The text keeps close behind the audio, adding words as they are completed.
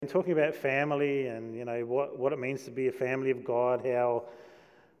Talking about family and what it means to be a family of God, how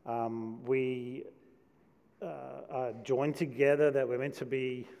we are joined together, that we're meant to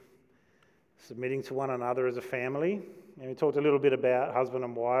be submitting to one another as a family. And we talked a little bit about husband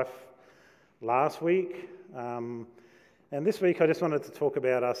and wife last week, and this week I just wanted to talk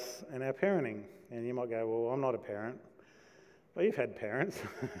about us and our parenting. And you might go, well, I'm not a parent. Well, you've had parents,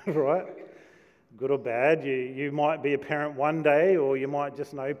 right? Good or bad. You might be a parent one day, or you might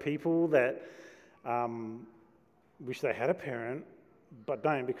just know people that wish they had a parent, but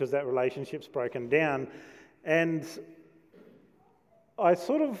don't, because that relationship's broken down. And I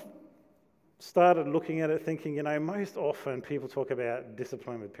sort of started looking at it thinking, most often people talk about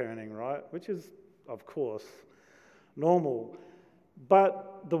discipline with parenting, right? Which is, of course, normal.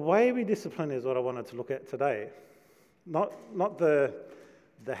 But the way we discipline is what I wanted to look at today. Not the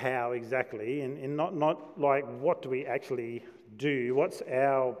how exactly, and not like what do we actually do, what's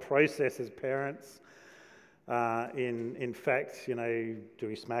our process as parents, in fact, do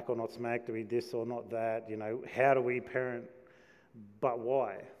we smack or not smack, do we this or not that, how do we parent, but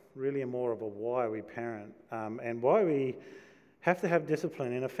why, really more of a why we parent, and why we have to have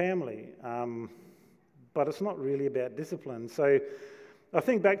discipline in a family, but it's not really about discipline. So I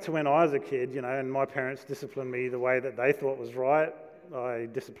think back to when I was a kid, and my parents disciplined me the way that they thought was right. I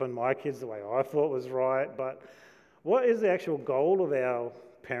disciplined my kids the way I thought was right, but what is the actual goal of our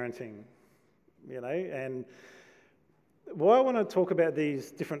parenting? And why I want to talk about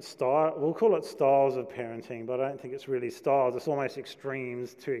these different styles, we'll call it styles of parenting, but I don't think it's really styles, it's almost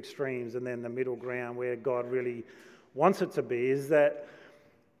extremes, two extremes, and then the middle ground where God really wants it to be, is that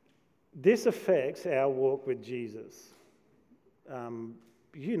this affects our walk with Jesus.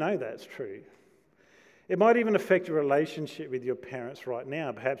 That's true. It might even affect your relationship with your parents right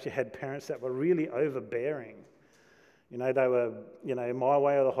now. Perhaps you had parents that were really overbearing. They were, my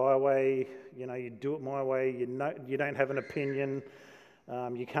way or the highway. You do it my way. You don't have an opinion.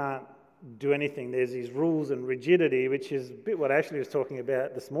 You can't do anything. There's these rules and rigidity, which is a bit what Ashley was talking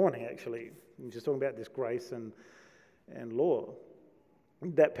about this morning, actually. She's talking about this grace and law.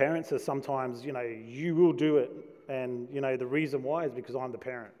 That parents are sometimes, you will do it. And, the reason why is because I'm the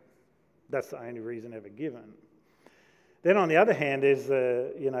parent. That's the only reason ever given. Then on the other hand, there's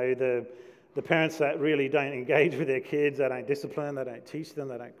the parents that really don't engage with their kids, they don't discipline, they don't teach them,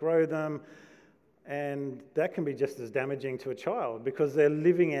 they don't grow them. And that can be just as damaging to a child because they're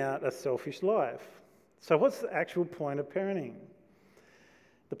living out a selfish life. So what's the actual point of parenting?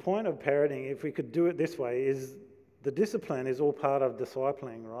 The point of parenting, if we could do it this way, is the discipline is all part of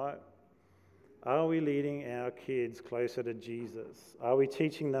discipling, right? Are we leading our kids closer to Jesus? Are we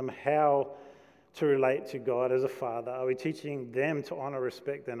teaching them how to relate to God as a father? Are we teaching them to honour,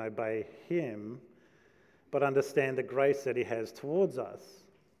 respect and obey Him, but understand the grace that He has towards us?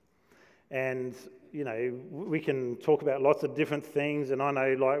 And, we can talk about lots of different things, and I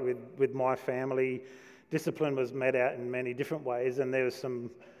know, like with my family, discipline was met out in many different ways, and there was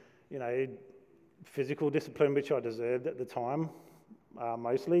some, physical discipline which I deserved at the time,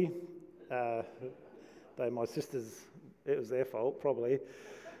 mostly. Though my sisters, it was their fault, probably.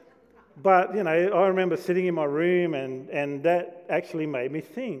 But, I remember sitting in my room and that actually made me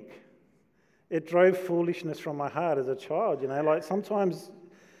think. It drove foolishness from my heart as a child, like sometimes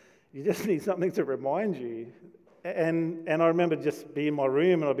you just need something to remind you. And I remember just being in my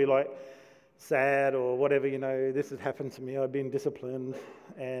room and I'd be like sad or whatever, this has happened to me, I've been disciplined.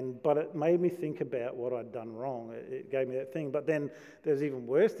 But it made me think about what I'd done wrong. It gave me that thing. But then there's even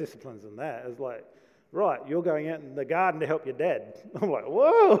worse disciplines than that. It's like, right, you're going out in the garden to help your dad. I'm like,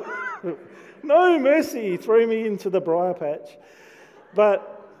 whoa, no mercy, throw me into the briar patch.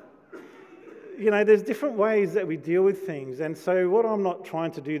 But, there's different ways that we deal with things. And so what I'm not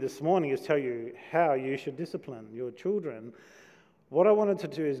trying to do this morning is tell you how you should discipline your children. What I wanted to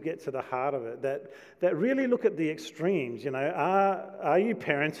do is get to the heart of it, that really look at the extremes. Are you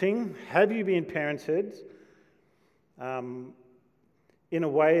parenting? Have you been parented in a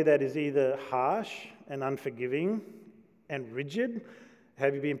way that is either harsh and unforgiving and rigid?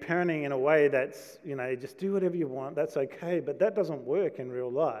 Have you been parenting in a way that's, just do whatever you want, that's okay, but that doesn't work in real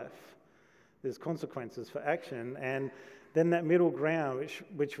life. There's consequences for action. And then that middle ground,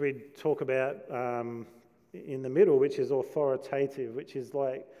 which we talk about in the middle, which is authoritative, which is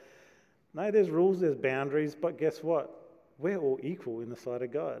like, no, there's rules, there's boundaries, but guess what? We're all equal in the sight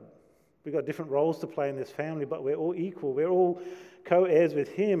of God. We've got different roles to play in this family, but we're all equal. We're all co-heirs with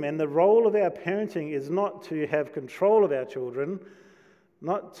Him. And the role of our parenting is not to have control of our children,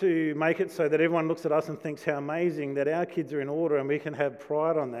 not to make it so that everyone looks at us and thinks how amazing that our kids are in order and we can have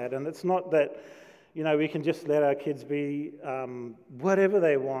pride on that. And it's not that We can just let our kids be whatever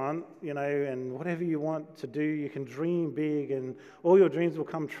they want, and whatever you want to do, you can dream big and all your dreams will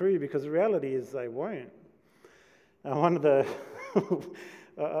come true, because the reality is they won't. One of the,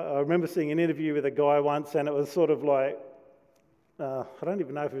 I remember seeing an interview with a guy once, and it was sort of like, I don't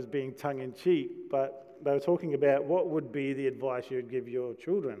even know if it was being tongue-in-cheek, but they were talking about what would be the advice you would give your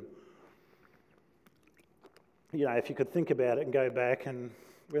children. If you could think about it and go back and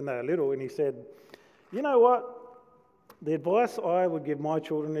when they were little, and he said, you know what, the advice I would give my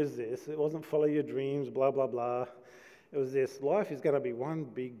children is this. It wasn't follow your dreams, blah, blah, blah. It was this: life is going to be one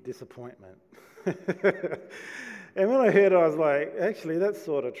big disappointment. And when I heard it, I was like, actually, that's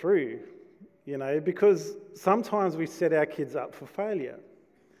sort of true, because sometimes we set our kids up for failure.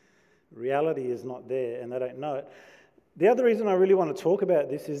 Reality is not there, and they don't know it. The other reason I really want to talk about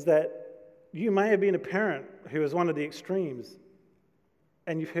this is that you may have been a parent who was one of the extremes,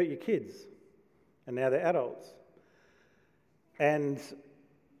 and you've hurt your kids, and now they're adults. And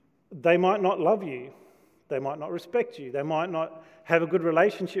they might not love you. They might not respect you. They might not have a good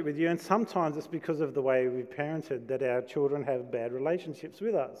relationship with you. And sometimes it's because of the way we've parented that our children have bad relationships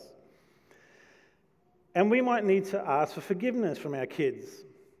with us. And we might need to ask for forgiveness from our kids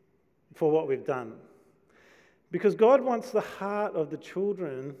for what we've done. Because God wants the heart of the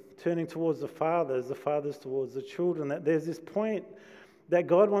children turning towards the fathers towards the children. That there's this point that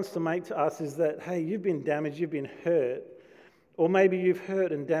God wants to make to us is that, hey, you've been damaged, you've been hurt, or maybe you've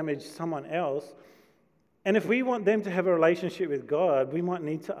hurt and damaged someone else. And if we want them to have a relationship with God, we might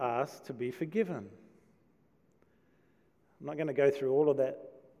need to ask to be forgiven. I'm not going to go through all of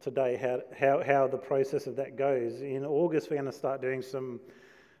that today, how the process of that goes. In August, we're going to start doing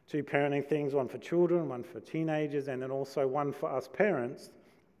two parenting things, one for children, one for teenagers, and then also one for us parents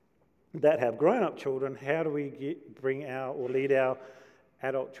that have grown-up children. How do we lead our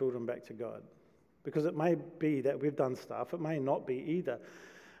adult children back to God? Because it may be that we've done stuff, it may not be either.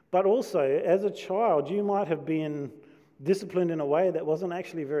 But also, as a child, you might have been disciplined in a way that wasn't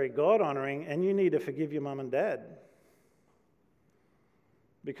actually very God-honouring, and you need to forgive your mum and dad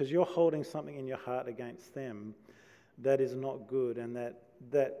because you're holding something in your heart against them that is not good, and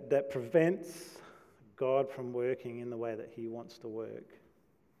that prevents God from working in the way that He wants to work.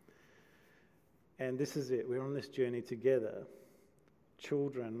 And this is it. We're on this journey together,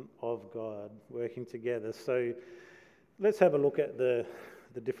 children of God, working together. So let's have a look at the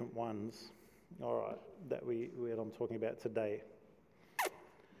different ones, all right, that I'm talking about today.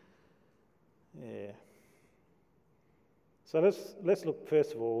 Yeah. So let's look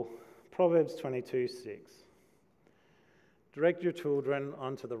first of all, Proverbs 22:6. Direct your children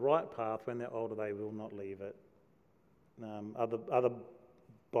onto the right path. When they're older, they will not leave it. Other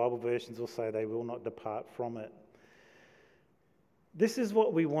Bible versions will say they will not depart from it. This is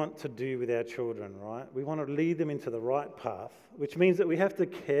what we want to do with our children, right? We want to lead them into the right path, which means that we have to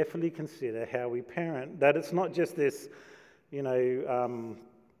carefully consider how we parent, that it's not just this, we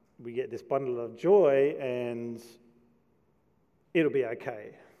get this bundle of joy and it'll be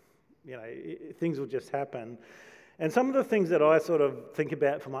okay. Things will just happen. And some of the things that I sort of think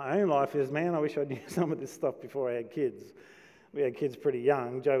about for my own life is, man, I wish I knew some of this stuff before I had kids. We had kids pretty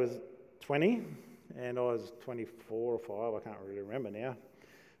young. Joe was 20. And I was 24 or 5, I can't really remember now.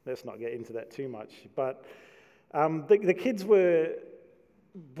 Let's not get into that too much. But the kids were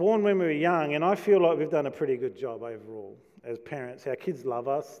born when we were young, and I feel like we've done a pretty good job overall as parents. Our kids love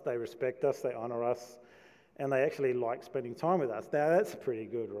us, they respect us, they honour us, and they actually like spending time with us. Now, that's pretty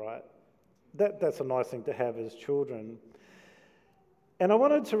good, right? That's a nice thing to have as children. And I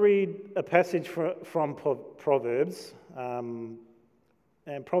wanted to read a passage from Proverbs.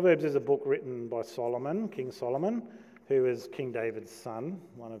 And Proverbs is a book written by Solomon, King Solomon, who is King David's son,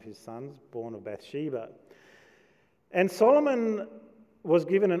 one of his sons, born of Bathsheba. And Solomon was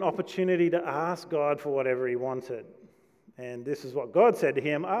given an opportunity to ask God for whatever he wanted. And this is what God said to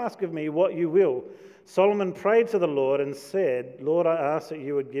him: ask of me what you will. Solomon prayed to the Lord and said, Lord, I ask that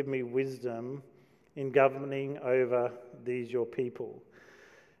you would give me wisdom in governing over these your people.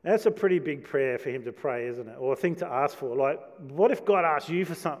 That's a pretty big prayer for him to pray, isn't it? Or a thing to ask for. Like, what if God asked you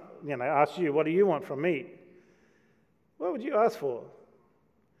for something, asked you, what do you want from me? What would you ask for?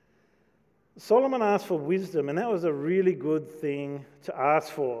 Solomon asked for wisdom, and that was a really good thing to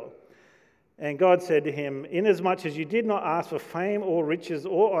ask for. And God said to him, inasmuch as you did not ask for fame or riches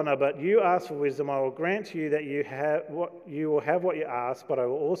or honour, but you asked for wisdom, I will grant to you that you will have what you asked, but I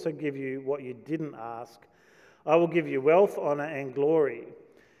will also give you what you didn't ask. I will give you wealth, honour, and glory.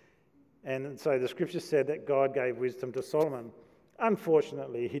 And so the scripture said that God gave wisdom to Solomon.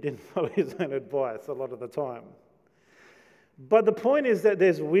 Unfortunately, he didn't follow his own advice a lot of the time. But the point is that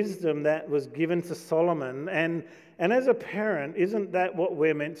there's wisdom that was given to Solomon, and as a parent, isn't that what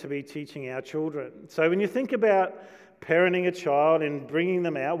we're meant to be teaching our children? So when you think about parenting a child and bringing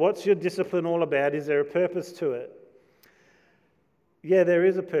them out, what's your discipline all about? Is there a purpose to it? Yeah, there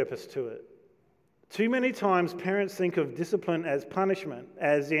is a purpose to it. Too many times parents think of discipline as punishment,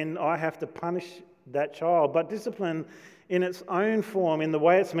 as in I have to punish that child. But discipline in its own form, in the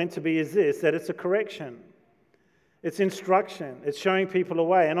way it's meant to be, is this, that it's a correction. It's instruction. It's showing people a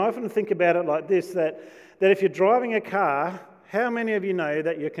way. And I often think about it like this, that if you're driving a car, how many of you know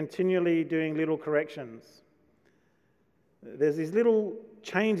that you're continually doing little corrections? There's these little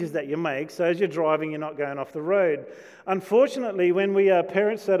changes that you make, so as you're driving, you're not going off the road. Unfortunately, when we are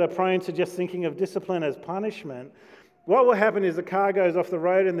parents that are prone to just thinking of discipline as punishment, what will happen is the car goes off the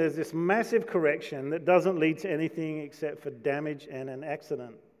road and there's this massive correction that doesn't lead to anything except for damage and an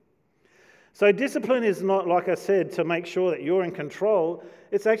accident. So discipline is not, like I said, to make sure that you're in control.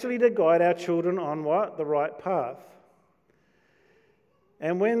 It's actually to guide our children on what? The right path.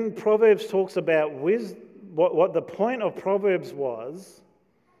 And when Proverbs talks about wisdom, what the point of Proverbs was,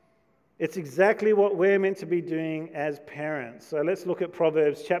 it's exactly what we're meant to be doing as parents. So let's look at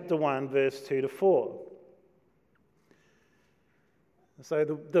Proverbs chapter 1, verse 2 to 4. So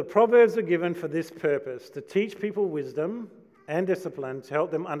the Proverbs are given for this purpose, to teach people wisdom and discipline, to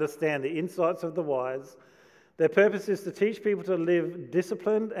help them understand the insights of the wise. Their purpose is to teach people to live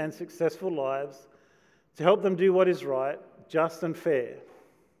disciplined and successful lives, to help them do what is right, just and fair.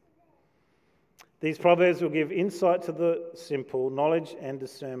 These proverbs will give insight to the simple, knowledge and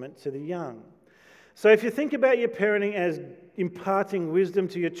discernment to the young. So if you think about your parenting as imparting wisdom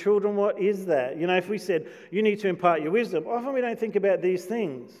to your children, what is that? You know, if we said, you need to impart your wisdom, often we don't think about these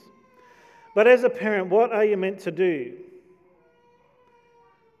things. But as a parent, what are you meant to do?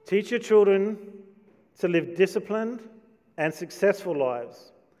 Teach your children to live disciplined and successful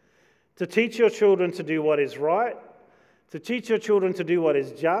lives. To teach your children to do what is right. To teach your children to do what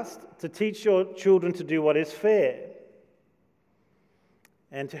is just, to teach your children to do what is fair,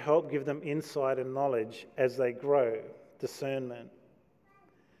 and to help give them insight and knowledge as they grow, discernment.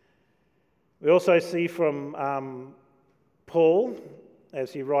 We also see from Paul,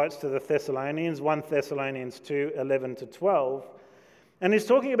 as he writes to the Thessalonians, 1 Thessalonians 2, 11 to 12, and he's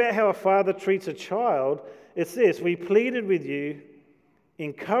talking about how a father treats a child. It's this: we pleaded with you,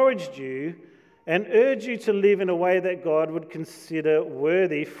 encouraged you, and urge you to live in a way that God would consider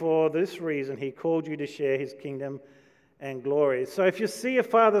worthy. For this reason, he called you to share his kingdom and glory. So if you see a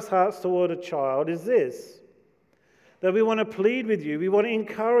father's hearts toward a child, is this: that we want to plead with you, we want to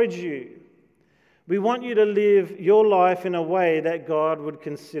encourage you. We want you to live your life in a way that God would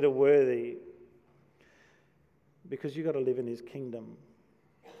consider worthy, because you've got to live in his kingdom.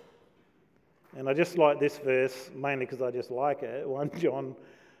 And I just like this verse, mainly because I just like it, 1 John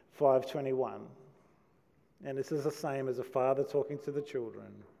 5:21. And this is the same as a father talking to the children.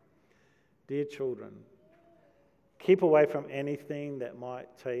 Dear children, keep away from anything that might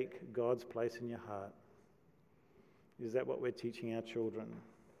take God's place in your heart. Is that what we're teaching our children?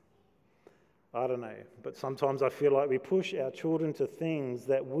 I don't know, but sometimes I feel like we push our children to things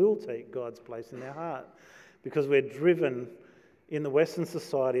that will take God's place in their heart, because we're driven in the Western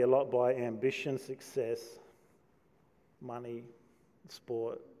society a lot by ambition, success, money,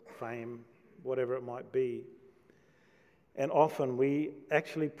 sport, fame, whatever it might be. And often we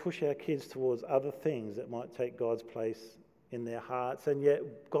actually push our kids towards other things that might take God's place in their hearts, and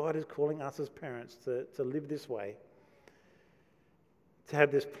yet God is calling us as parents to live this way, to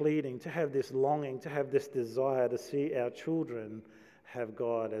have this pleading, to have this longing, to have this desire to see our children have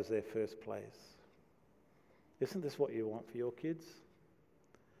God as their first place. Isn't this what you want for your kids?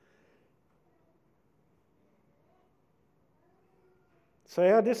 So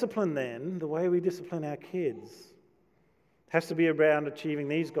our discipline then, the way we discipline our kids, has to be around achieving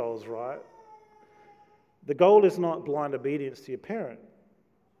these goals, right? The goal is not blind obedience to your parent.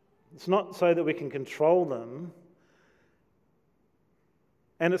 It's not so that we can control them.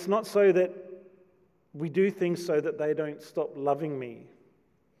 And it's not so that we do things so that they don't stop loving me.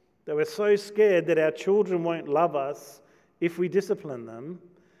 That we're so scared that our children won't love us if we discipline them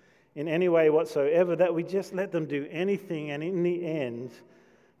in any way whatsoever, that we just let them do anything and in the end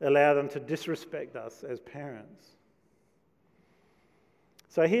allow them to disrespect us as parents.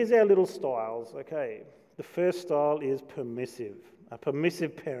 So here's our little styles, okay? The first style is permissive, a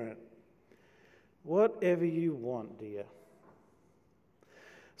permissive parent. Whatever you want, dear.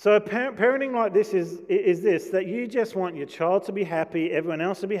 So parenting like this is this, that you just want your child to be happy, everyone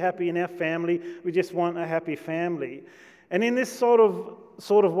else to be happy in our family. We just want a happy family. And in this sort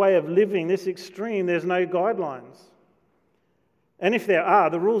of way of living, this extreme, there's no guidelines. And if there are,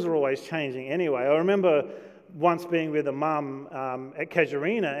 the rules are always changing anyway. I remember once being with a mum at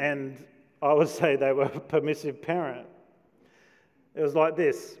Casuarina, and I would say they were a permissive parent. It was like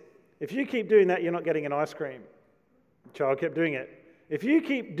this: if you keep doing that, you're not getting an ice cream. The child kept doing it. If you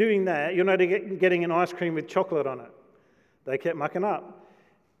keep doing that, you're not getting an ice cream with chocolate on it. They kept mucking up.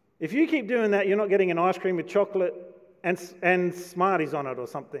 If you keep doing that, you're not getting an ice cream with chocolate and Smarties on it or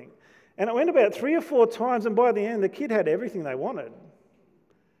something. And it went about 3 or 4 times, and by the end, the kid had everything they wanted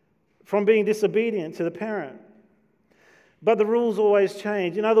from being disobedient to the parent. But the rules always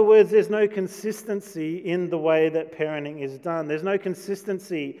change. In other words, there's no consistency in the way that parenting is done. There's no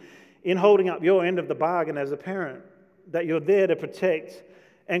consistency in holding up your end of the bargain as a parent, that you're there to protect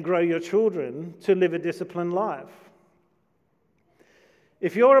and grow your children to live a disciplined life.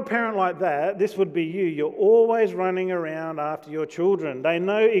 If you're a parent like that, this would be you. You're always running around after your children. They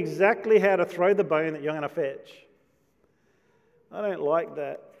know exactly how to throw the bone that you're going to fetch. I don't like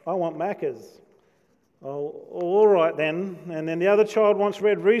that. I want Macca's. Oh, all right then. And then the other child wants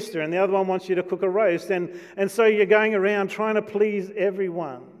Red Rooster, and the other one wants you to cook a roast. And so you're going around trying to please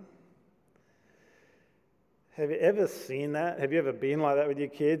everyone. Have you ever seen that? Have you ever been like that with your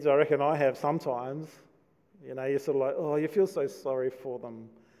kids? I reckon I have sometimes. You know, you're sort of like, oh, you feel so sorry for them.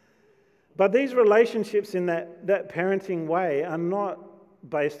 But these relationships in that parenting way are not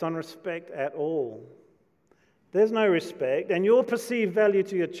based on respect at all. There's no respect, and your perceived value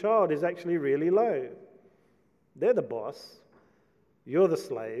to your child is actually really low. They're the boss. You're the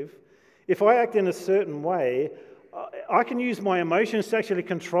slave. If I act in a certain way, I can use my emotions to actually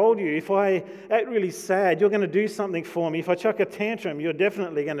control you. If I act really sad, you're going to do something for me. If I chuck a tantrum, you're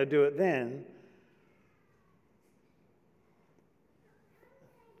definitely going to do it then.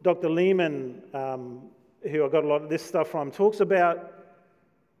 Dr. Lehman, who I got a lot of this stuff from, talks about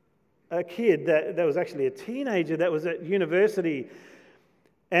a kid that was actually a teenager that was at university,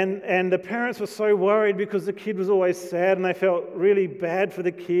 and the parents were so worried because the kid was always sad, and they felt really bad for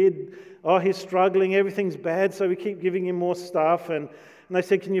the kid. Oh, he's struggling, everything's bad, so we keep giving him more stuff. And they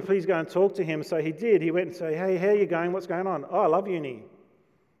said, can you please go and talk to him? So he did. He went and said, hey, how are you going? What's going on? Oh, I love uni.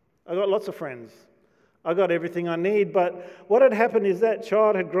 I got lots of friends. I got everything I need. But what had happened is that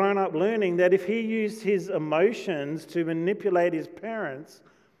child had grown up learning that if he used his emotions to manipulate his parents,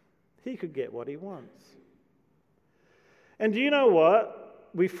 he could get what he wants. And do you know what?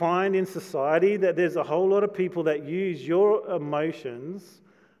 We find in society that there's a whole lot of people that use your emotions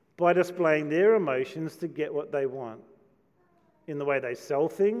by displaying their emotions to get what they want. In the way they sell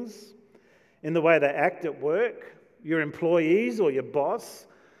things, in the way they act at work, your employees or your boss.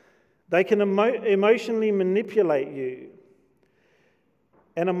 They can emotionally manipulate you.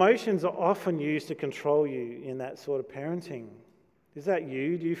 And emotions are often used to control you in that sort of parenting. Is that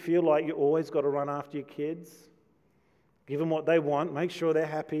you? Do you feel like you always got to run after your kids? Give them what they want, make sure they're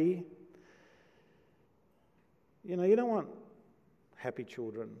happy. You know, you don't want happy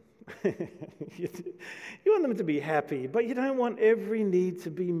children. You want them to be happy, but you don't want every need to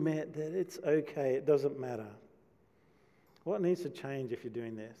be met, that it's okay, it doesn't matter. What needs to change if you're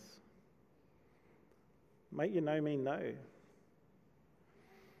doing this? Make your no mean no.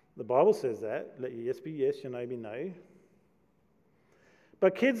 The Bible says that. Let your yes be yes, your no be no.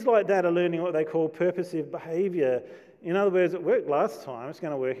 But kids like that are learning what they call purposive behaviour. In other words, it worked last time, it's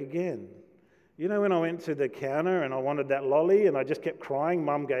going to work again. You know, when I went to the counter and I wanted that lolly and I just kept crying,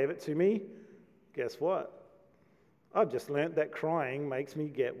 Mum gave it to me. Guess what? I've just learnt that crying makes me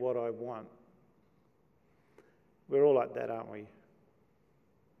get what I want. We're all like that, aren't we?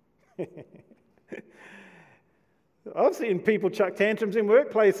 I've seen people chuck tantrums in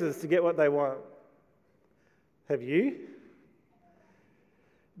workplaces to get what they want. Have you?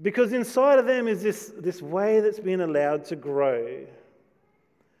 Because inside of them is this way that's been allowed to grow.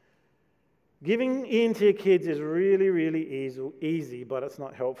 Giving in to your kids is really, really easy, but it's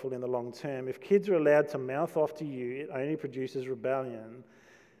not helpful in the long term. If kids are allowed to mouth off to you, it only produces rebellion.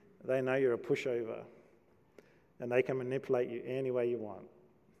 They know you're a pushover, and they can manipulate you any way you want.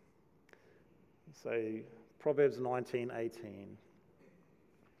 So, Proverbs 19:18.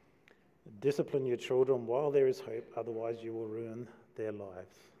 Discipline your children while there is hope, otherwise you will ruin their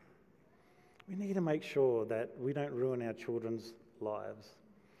lives. We need to make sure that we don't ruin our children's lives.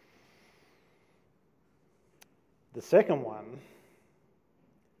 The second one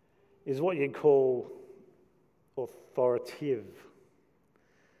is what you'd call authoritative.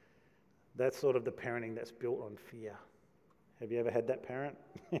 That's sort of the parenting that's built on fear. Have you ever had that parent?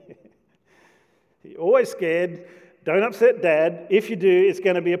 You're always scared. Don't upset dad. If you do, it's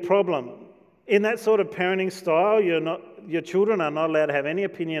going to be a problem. In that sort of parenting style, your children are not allowed to have any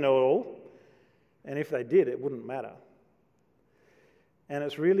opinion at all. And if they did, it wouldn't matter. And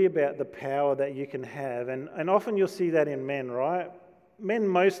it's really about the power that you can have. And often you'll see that in men, right? Men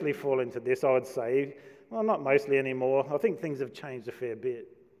mostly fall into this, I would say. Well, not mostly anymore. I think things have changed a fair bit.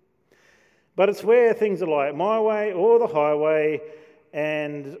 But it's where things are like my way or the highway,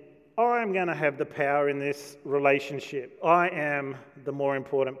 and I'm going to have the power in this relationship. I am the more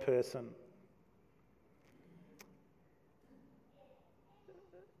important person.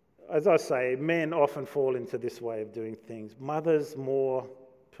 As I say, men often fall into this way of doing things. Mothers more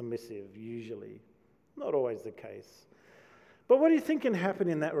permissive, usually. Not always the case. But what do you think can happen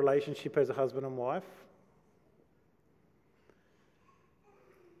in that relationship as a husband and wife?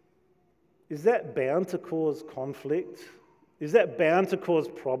 Is that bound to cause conflict? Is that bound to cause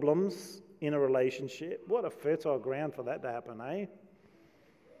problems in a relationship? What a fertile ground for that to happen, eh?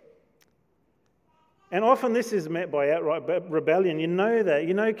 And often this is met by outright rebellion. You know that.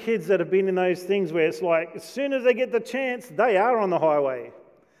 You know kids that have been in those things where it's like, as soon as they get the chance, they are on the highway.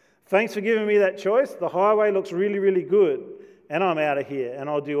 Thanks for giving me that choice. The highway looks really, really good. And I'm out of here and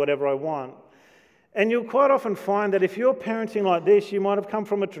I'll do whatever I want. And you'll quite often find that if you're parenting like this, you might have come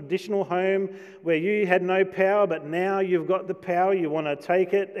from a traditional home where you had no power, but now you've got the power, you want to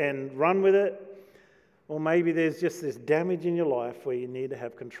take it and run with it. Or maybe there's just this damage in your life where you need to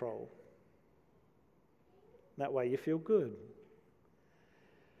have control. That way you feel good.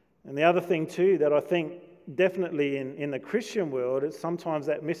 And the other thing too that I think definitely in the Christian world is sometimes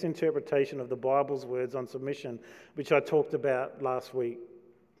that misinterpretation of the Bible's words on submission, which I talked about last week.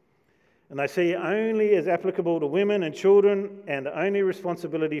 And they see it only as applicable to women and children, and the only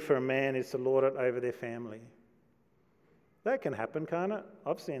responsibility for a man is to lord it over their family. That can happen, can't it?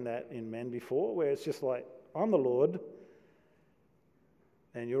 I've seen that in men before, where it's just like, I'm the Lord,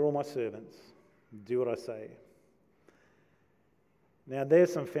 and you're all my servants. Do what I say. Now,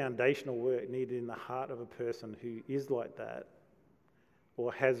 there's some foundational work needed in the heart of a person who is like that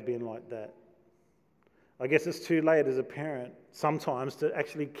or has been like that. I guess it's too late as a parent sometimes to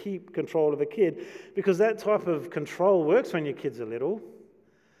actually keep control of a kid, because that type of control works when your kids are little.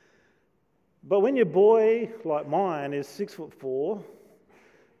 But when your boy, like mine, is 6'4"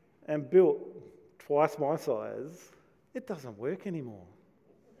 and built twice my size, it doesn't work anymore.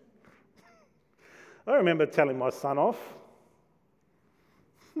 I remember telling my son off.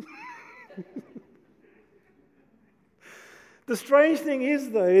 The strange thing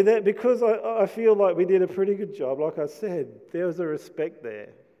is, though, that because I feel like we did a pretty good job, like I said, there was a respect there.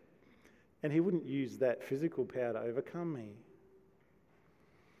 And he wouldn't use that physical power to overcome me.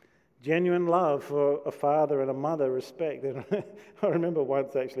 Genuine love for a father and a mother, respect. And I remember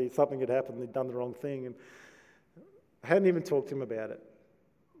once actually something had happened, they'd done the wrong thing, and I hadn't even talked to him about it.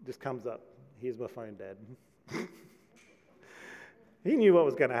 Just comes up, here's my phone, Dad. He knew what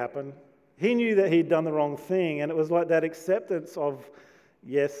was going to happen. He knew that he'd done the wrong thing, and it was like that acceptance of,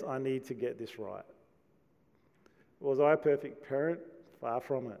 yes, I need to get this right. Was I a perfect parent? Far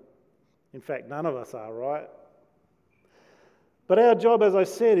from it. In fact, none of us are, right? But our job, as I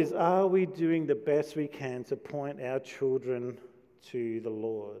said, is, are we doing the best we can to point our children to the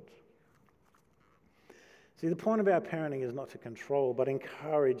Lord? See, the point of our parenting is not to control, but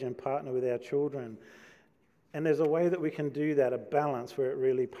encourage and partner with our children. And there's a way that we can do that, a balance where it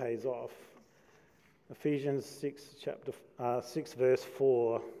really pays off. Ephesians 6 verse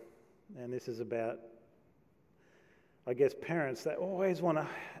 4, and this is about, I guess, parents that always want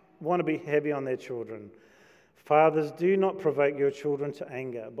to be heavy on their children. Fathers, do not provoke your children to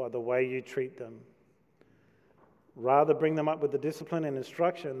anger by the way you treat them. Rather, bring them up with the discipline and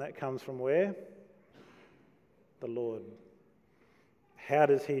instruction that comes from where? The Lord. How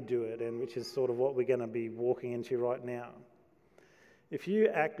does he do it? And which is sort of what we're going to be walking into right now. If you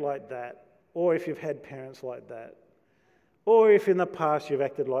act like that, or if you've had parents like that, or if in the past you've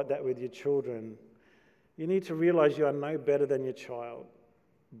acted like that with your children, you need to realize you are no better than your child,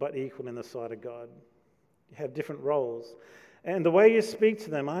 but equal in the sight of God. You have different roles. And the way you speak to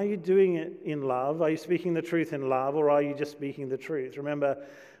them, are you doing it in love? Are you speaking the truth in love, or are you just speaking the truth? Remember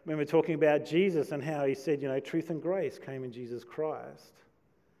when we're talking about Jesus and how he said, truth and grace came in Jesus Christ.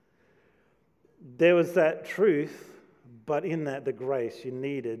 There was that truth, but in that the grace you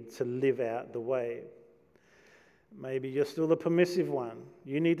needed to live out the way. Maybe you're still the permissive one.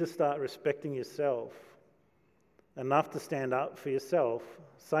 You need to start respecting yourself enough to stand up for yourself,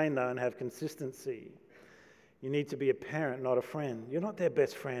 say no and have consistency. You need to be a parent, not a friend. You're not their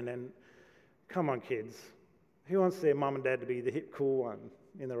best friend, and come on, kids. Who wants their mum and dad to be the hip cool one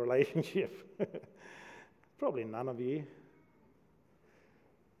in the relationship? Probably none of you.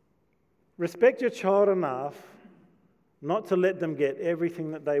 Respect your child enough not to let them get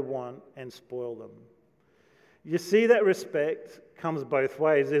everything that they want and spoil them. You see that respect comes both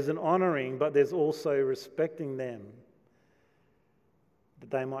ways. There's an honouring, but there's also respecting them, that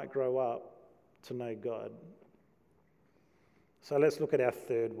they might grow up to know God. So let's look at our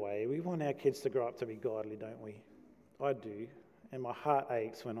third way. We want our kids to grow up to be godly, don't we? I do, and my heart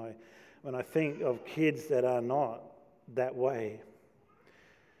aches when I think of kids that are not that way.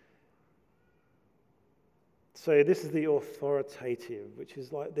 So this is the authoritative, which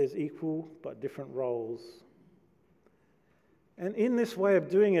is like there's equal but different roles. And in this way of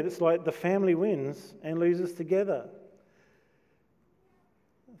doing it, it's like the family wins and loses together.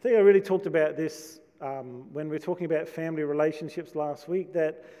 I think I really talked about this when we were talking about family relationships last week,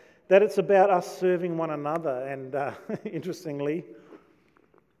 that it's about us serving one another. And interestingly,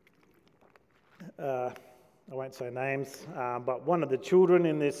 I won't say names, but one of the children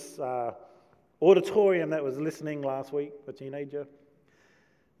in this auditorium that was listening last week, a teenager,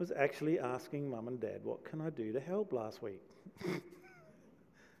 was actually asking Mum and Dad, what can I do to help last week?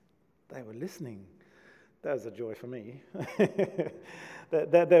 They were listening. That was a joy for me.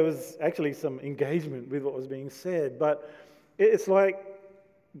 that there was actually some engagement with what was being said. But it's like,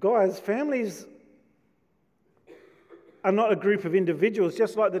 guys, families are not a group of individuals,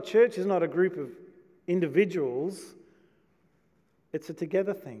 just like the church is not a group of individuals. It's a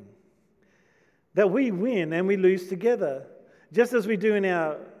together thing. That we win and we lose together. Just as we do in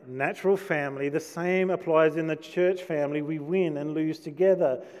our natural family, the same applies in the church family. We win and lose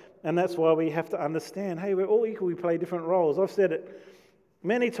together. And that's why we have to understand, hey, we're all equal, we play different roles. I've said it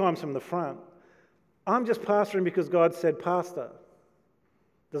many times from the front. I'm just pastoring because God said pastor.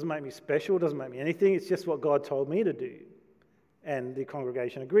 Doesn't make me special, doesn't make me anything. It's just what God told me to do. And the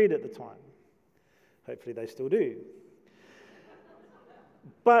congregation agreed at the time. Hopefully they still do.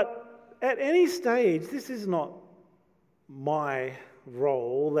 But at any stage, this is not my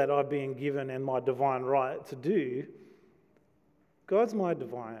role that I've been given and my divine right to do. God's my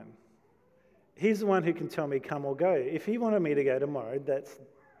divine. He's the one who can tell me come or go. If he wanted me to go tomorrow, that's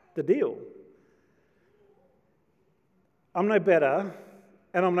the deal. I'm no better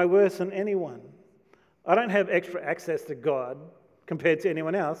and I'm no worse than anyone. I don't have extra access to God compared to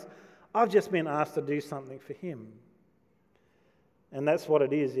anyone else. I've just been asked to do something for him. And that's what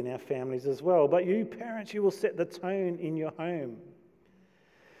it is in our families as well. But you parents, you will set the tone in your home.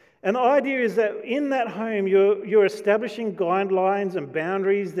 And the idea is that in that home, you're establishing guidelines and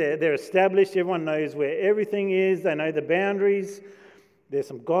boundaries. They're established. Everyone knows where everything is. They know the boundaries. There's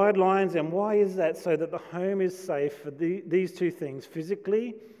some guidelines. And why is that? So that the home is safe for these two things,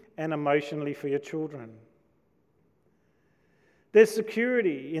 physically and emotionally for your children. There's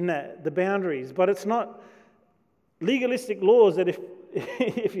security in that, the boundaries. But it's not legalistic laws that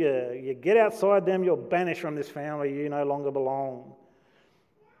if you get outside them, you're banished from this family. You no longer belong.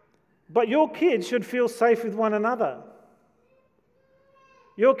 But your kids should feel safe with one another.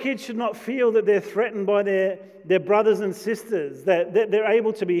 Your kids should not feel that they're threatened by their brothers and sisters, that they're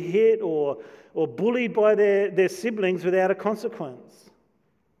able to be hit or bullied by their siblings without a consequence.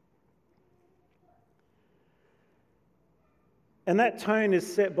 And that tone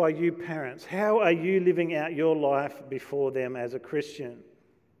is set by you parents. How are you living out your life before them as a Christian?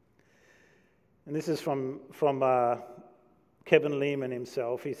 And this is from Kevin Lehman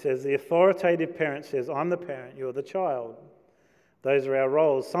himself. He says, the authoritative parent says, I'm the parent, you're the child. Those are our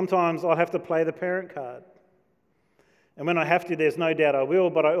roles. Sometimes I'll have to play the parent card. And when I have to, there's no doubt I will,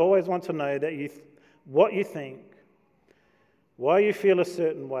 but I always want to know that what you think, why you feel a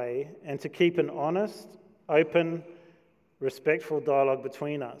certain way, and to keep an honest, open, respectful dialogue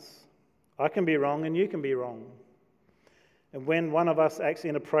between us. I can be wrong and you can be wrong. And when one of us acts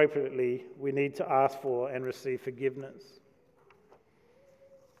inappropriately, we need to ask for and receive forgiveness.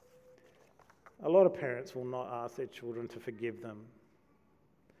 A lot of parents will not ask their children to forgive them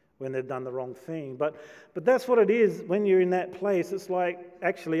when they've done the wrong thing. But that's what it is when you're in that place. It's like,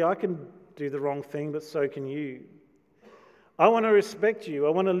 actually, I can do the wrong thing, but so can you. I want to respect you.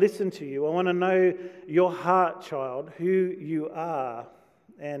 I want to listen to you. I want to know your heart, child, who you are.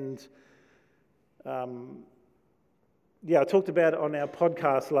 And I talked about it on our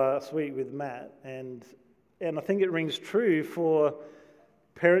podcast last week with Matt, and I think it rings true for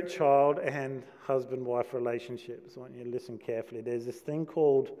parent-child and husband-wife relationships. I want you to listen carefully. There's this thing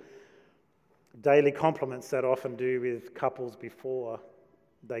called daily compliments that I often do with couples before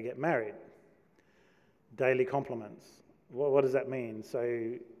they get married. Daily compliments. What does that mean?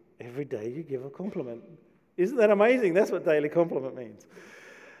 So every day you give a compliment. Isn't that amazing? That's what daily compliment means.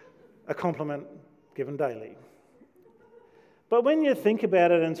 A compliment given daily. But when you think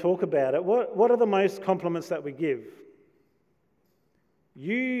about it and talk about it, what are the most compliments that we give?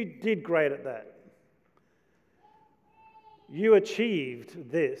 You did great at that. You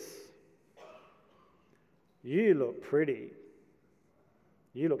achieved this. You look pretty.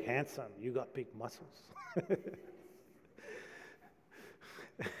 You look handsome. You got big muscles.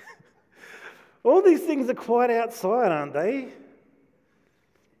 All these things are quite outside, aren't they?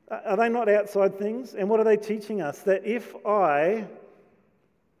 Are they not outside things? And what are they teaching us? That if I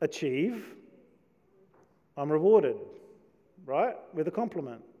achieve, I'm rewarded, right? With a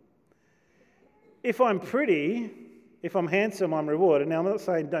compliment. If I'm pretty, if I'm handsome, I'm rewarded. Now, I'm not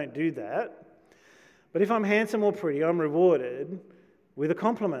saying don't do that, but if I'm handsome or pretty, I'm rewarded with a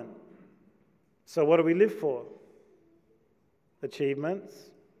compliment. So what do we live for? Achievements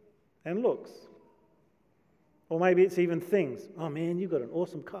and looks. Or maybe it's even things. Oh man, you've got an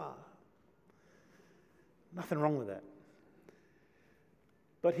awesome car. Nothing wrong with that.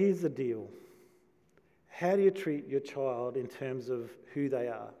 But here's the deal. How do you treat your child in terms of who they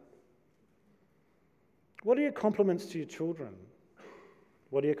are? What are your compliments to your children?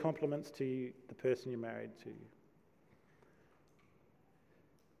 What are your compliments to the person you're married to?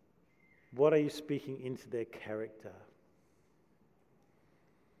 What are you speaking into their character?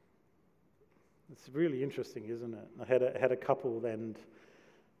 It's really interesting, isn't it? I had a couple and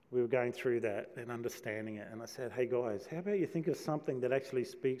we were going through that and understanding it. And I said, hey guys, how about you think of something that actually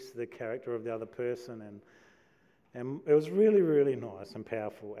speaks to the character of the other person? And it was really, really nice and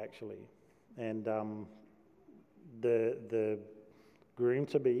powerful, actually. And the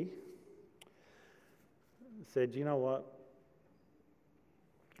groom-to-be said, you know what?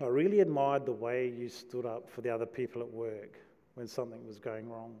 I really admired the way you stood up for the other people at work when something was going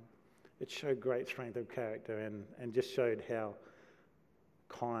wrong. It showed great strength of character and just showed how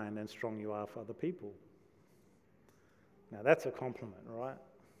kind and strong you are for other people. Now that's a compliment, right?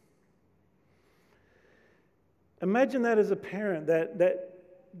 Imagine that as a parent,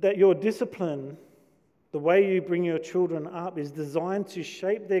 that your discipline, the way you bring your children up, is designed to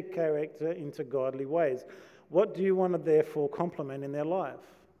shape their character into godly ways. What do you want to therefore compliment in their life?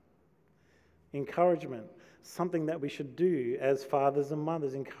 Encouragement. Something that we should do as fathers and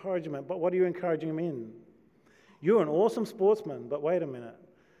mothers, encouragement. But what are you encouraging them in? You're an awesome sportsman, but wait a minute.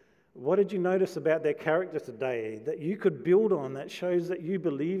 What did you notice about their character today that you could build on that shows that you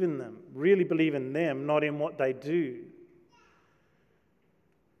believe in them, really believe in them, not in what they do?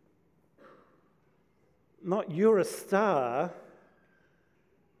 Not you're a star,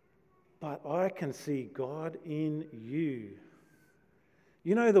 but I can see God in you.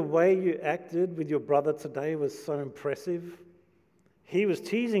 You know, the way you acted with your brother today was so impressive. He was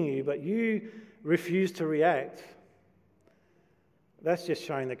teasing you, but you refused to react. That's just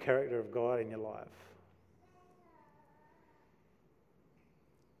showing the character of God in your life.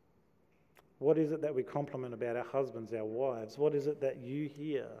 What is it that we compliment about our husbands, our wives? What is it that you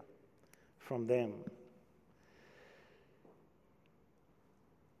hear from them?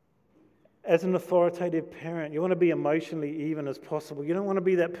 As an authoritative parent, you want to be emotionally even as possible. You don't want to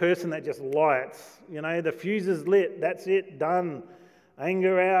be that person that just lights. You know, the fuse is lit, that's it, done.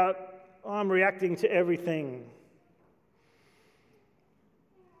 Anger out, I'm reacting to everything.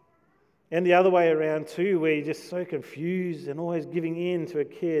 And the other way around too, where you're just so confused and always giving in to a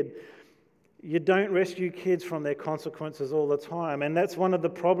kid. You don't rescue kids from their consequences all the time. And that's one of the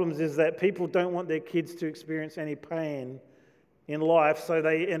problems, is that people don't want their kids to experience any pain in life, so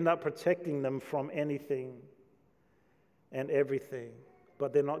they end up protecting them from anything and everything.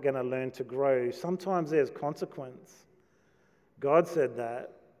 But they're not going to learn to grow. Sometimes there's consequence. God said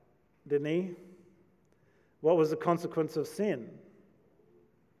that, didn't he? What was the consequence of sin?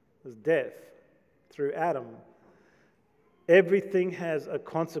 It was death through Adam. Everything has a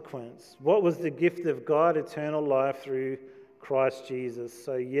consequence. What was the gift of God? Eternal life through Christ Jesus.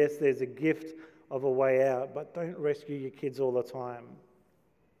 So yes, there's a gift of a way out, but don't rescue your kids all the time.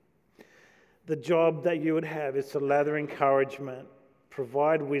 The job that you would have is to lather encouragement,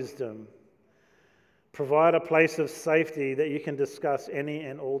 provide wisdom, provide a place of safety that you can discuss any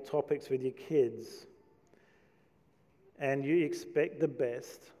and all topics with your kids. And you expect the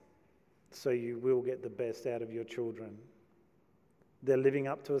best, so you will get the best out of your children. They're living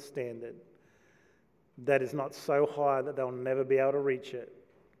up to a standard that is not so high that they'll never be able to reach it,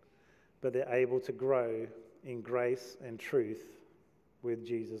 but they're able to grow in grace and truth with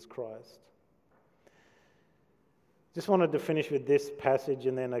Jesus Christ. Just wanted to finish with this passage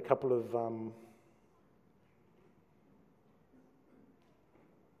and then a couple of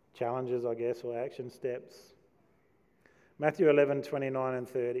challenges, I guess, or action steps. Matthew 11:29 and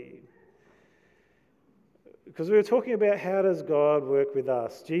 30. Because we were talking about how does God work with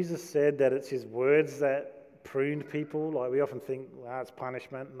us. Jesus said that it's his words that pruned people. Like we often think, it's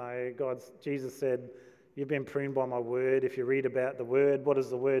punishment. No, Jesus said, You've been pruned by my word. If you read about the word, what does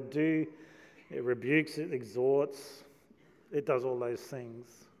the word do? It rebukes, it exhorts, it does all those things.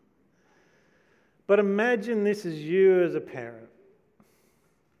 But imagine this is you as a parent.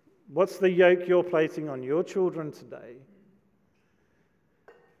 What's the yoke you're placing on your children today?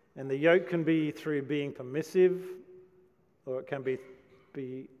 And the yoke can be through being permissive, or it can be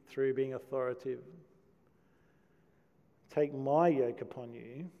through being authoritative. Take my yoke upon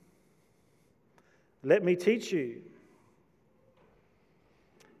you. Let me teach you,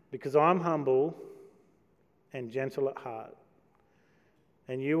 because I'm humble and gentle at heart,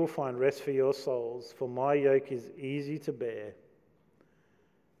 and you will find rest for your souls, for my yoke is easy to bear,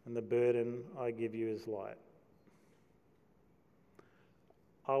 and the burden I give you is light.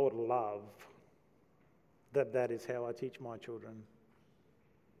 I would love that is how I teach my children.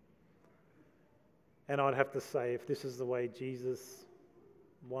 And I'd have to say, if this is the way Jesus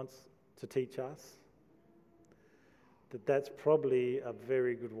wants to teach us, that's probably a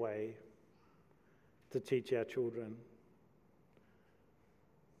very good way to teach our children.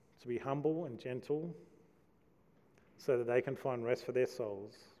 To be humble and gentle so that they can find rest for their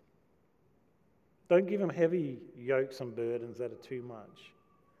souls. Don't give them heavy yokes and burdens that are too much,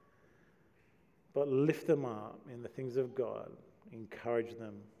 but lift them up in the things of God. Encourage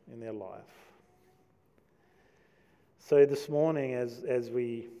them in their life. So this morning, as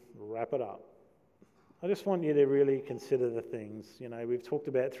we wrap it up, I just want you to really consider the things. We've talked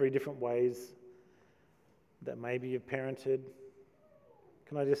about 3 different ways that maybe you've parented.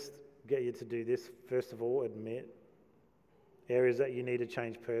 Can I just get you to do this? First of all, admit areas that you need to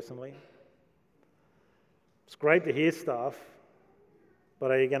change personally. It's great to hear stuff,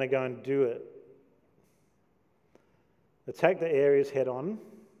 but are you going to go and do it? Attack the areas head on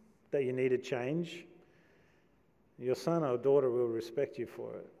that you need to change. Your son or daughter will respect you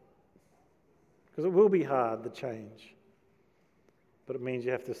for it. Because it will be hard to change, but it means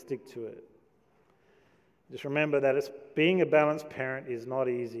you have to stick to it. Just remember that being a balanced parent is not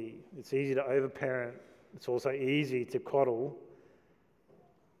easy. It's easy to overparent. It's also easy to coddle,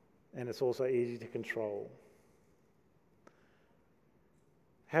 and it's also easy to control.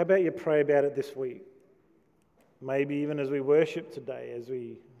 How about you pray about it this week? Maybe even as we worship today, as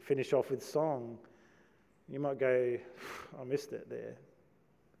we finish off with song, you might go, I missed it there.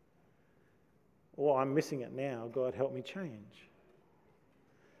 Or I'm missing it now. God, help me change.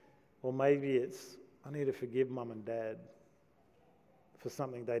 Or maybe it's, I need to forgive mum and dad for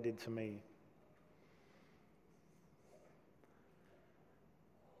something they did to me.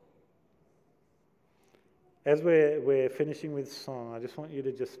 As we're finishing with song, I just want you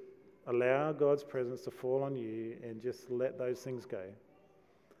to just allow God's presence to fall on you and just let those things go.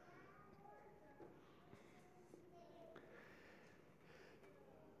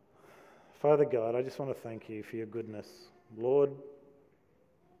 Father God, I just want to thank you for your goodness. Lord,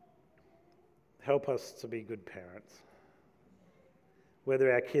 help us to be good parents.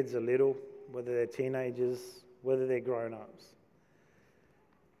 Whether our kids are little, whether they're teenagers, whether they're grown-ups.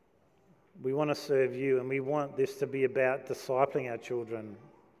 We want to serve you, and we want this to be about discipling our children.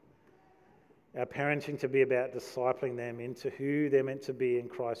 Our parenting to be about discipling them into who they're meant to be in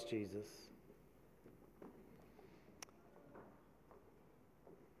Christ Jesus.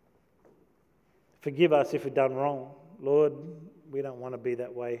 Forgive us if we've done wrong. Lord, we don't want to be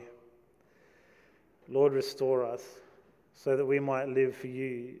that way. Lord, restore us so that we might live for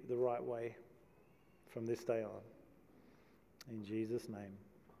you the right way from this day on. In Jesus' name,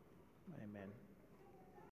 amen.